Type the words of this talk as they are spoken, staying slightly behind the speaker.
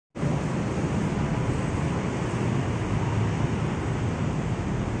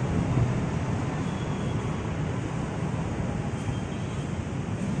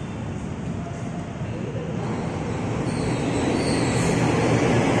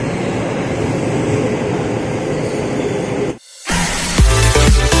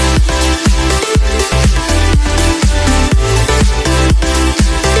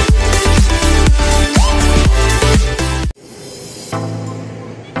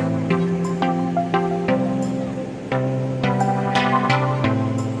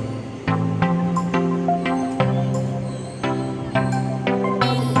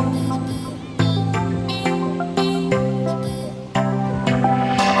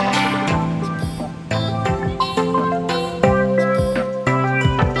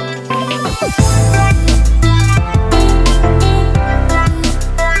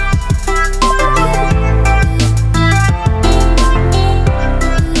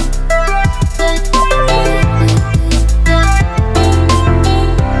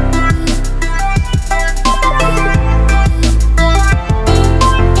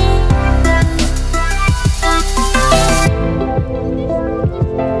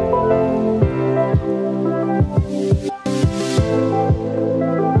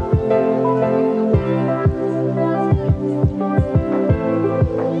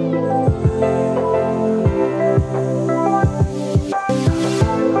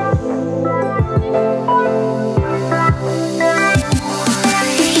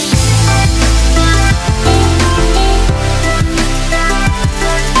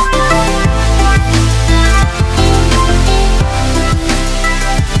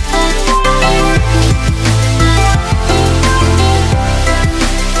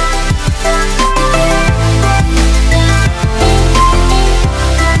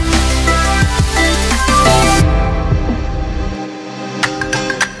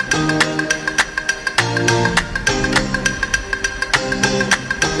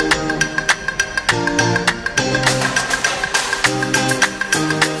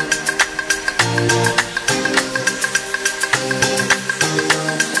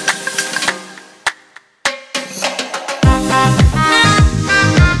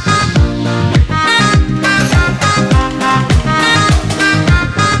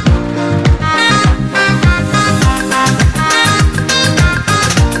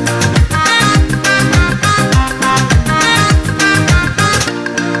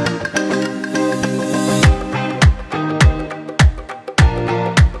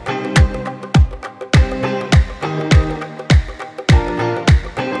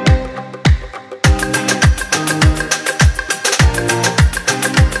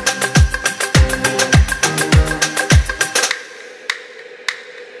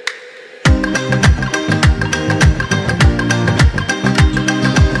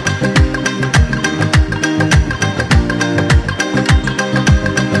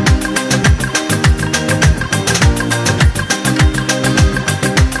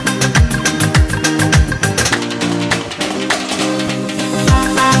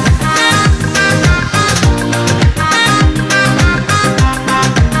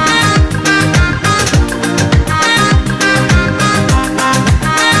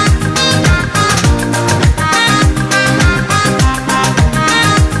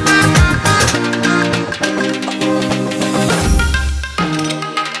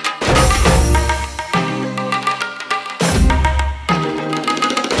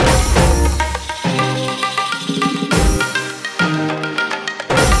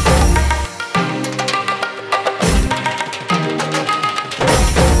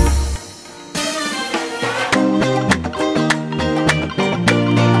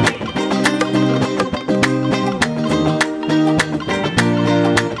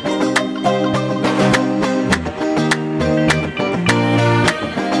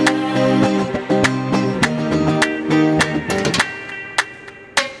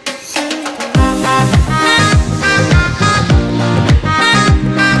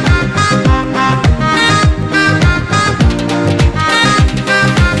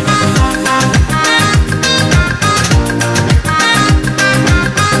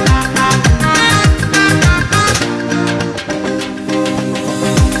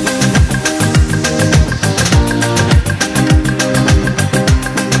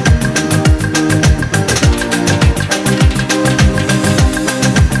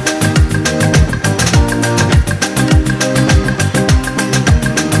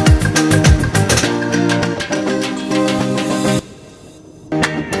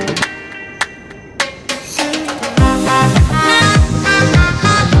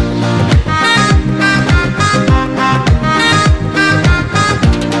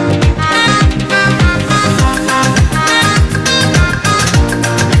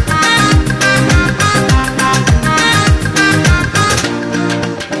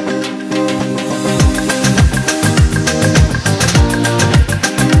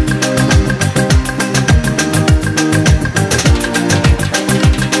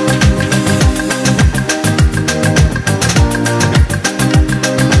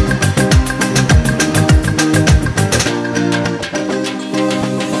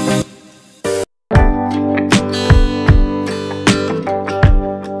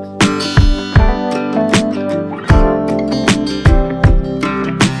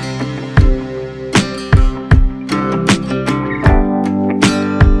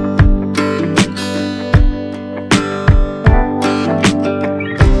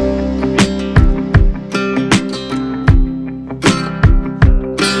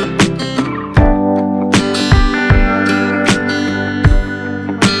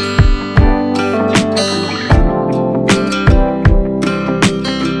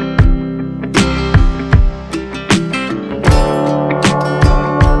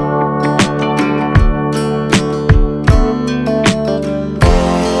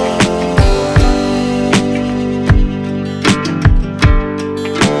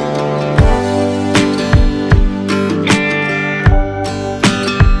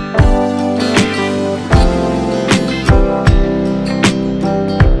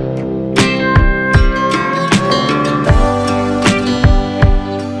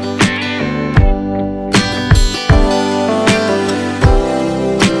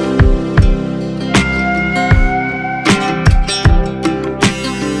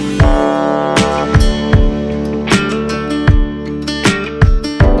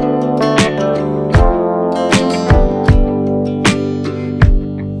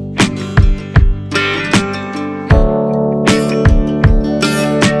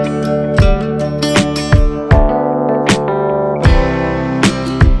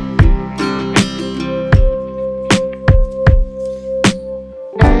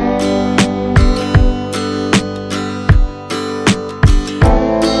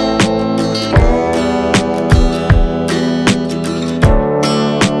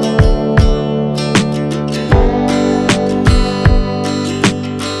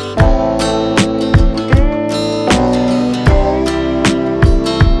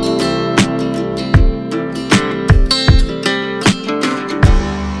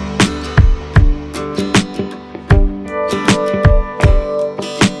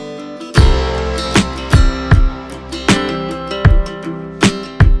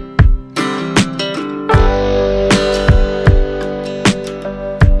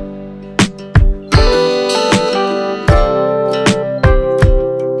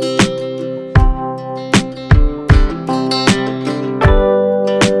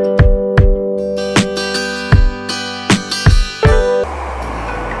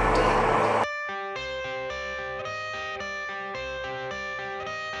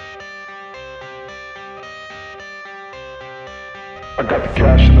I got the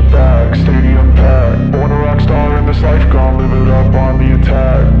cash in the bag, stadium packed. Born a rock star in this life, gon' live it up on the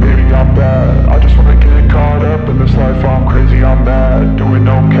attack. Baby, I'm bad, I just wanna get caught up in this life. I'm crazy, I'm mad, doing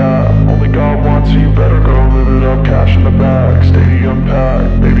no cap. Only God wants you, better go live it up. Cash in the bag, stadium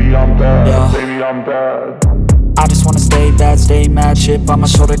packed. Baby, I'm bad, yeah. Baby, I'm bad. I just wanna stay bad, stay mad. Chip on my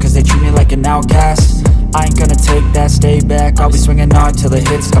shoulder cause they treat me like an outcast. I ain't gonna take that, stay back. I'll be swinging hard till the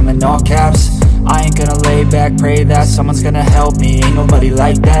hits come in all caps. I ain't gonna lay back, pray that someone's gonna help me. Ain't nobody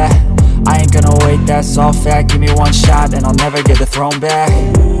like that. I ain't gonna wait, that's all fact. Give me one shot and I'll never get the throne back.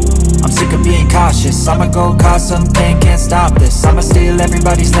 I'm sick of being cautious, I'ma go cause something, can't stop this. I'ma steal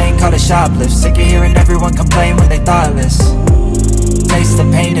everybody's lane, call it shoplift. Sick of hearing everyone complain when they thoughtless. Taste the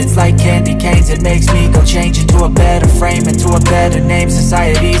pain, it's like candy canes. It makes me go change into a better frame, into a better name.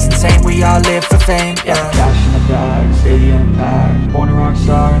 Society's insane, we all live for fame, yeah. Cash in the bag, stadium packed. Born a rock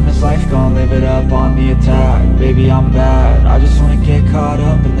star in this life, gon' live it up on the attack. Baby, I'm bad, I just wanna get caught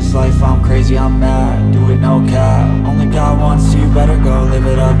up in this life. I'm crazy, I'm mad, do it no cap. Only God wants you, better go live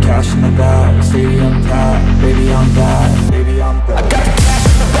it up. Cash in the bag, stadium packed. Baby, I'm bad, baby, I'm bad. I got the cash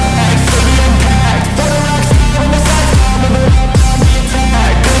in the bag, stadium packed. Born a rock star in this life, gon' live it up.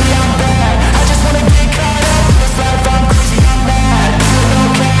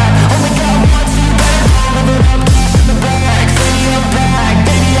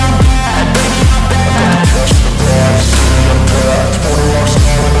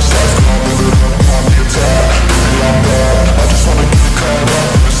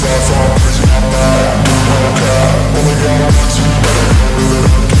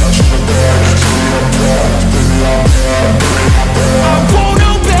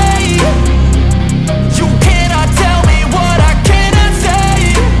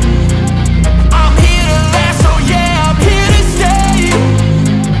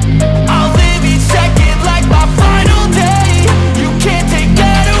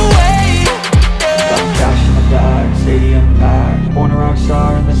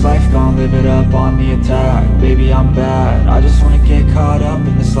 Baby, I'm bad, I just wanna get caught up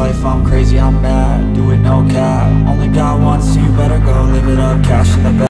in this life. I'm crazy, I'm mad, do it no cap. Only God wants you, better go live it up. Cash in the bag.